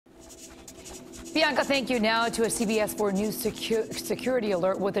Bianca, thank you. Now to a CBS 4 News security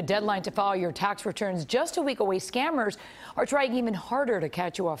alert. With a deadline to file your tax returns just a week away, scammers are trying even harder to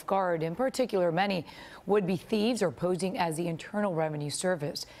catch you off guard. In particular, many would-be thieves are posing as the Internal Revenue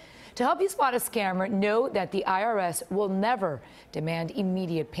Service. To help you spot a scammer, know that the IRS will never demand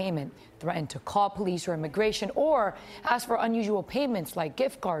immediate payment, threaten to call police or immigration, or ask for unusual payments like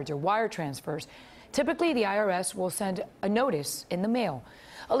gift cards or wire transfers. Typically, the IRS will send a notice in the mail.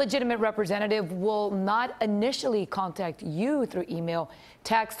 A legitimate representative will not initially contact you through email,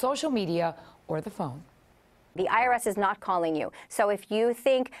 text, social media, or the phone. The IRS is not calling you. So if you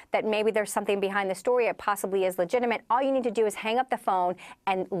think that maybe there's something behind the story, it possibly is legitimate, all you need to do is hang up the phone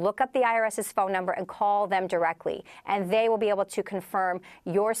and look up the IRS's phone number and call them directly. And they will be able to confirm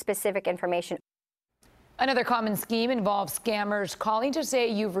your specific information. Another common scheme involves scammers calling to say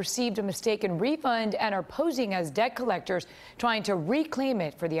you've received a mistaken refund and are posing as debt collectors trying to reclaim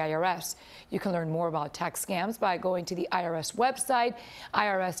it for the IRS. You can learn more about tax scams by going to the IRS website,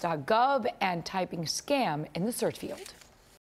 irs.gov, and typing scam in the search field.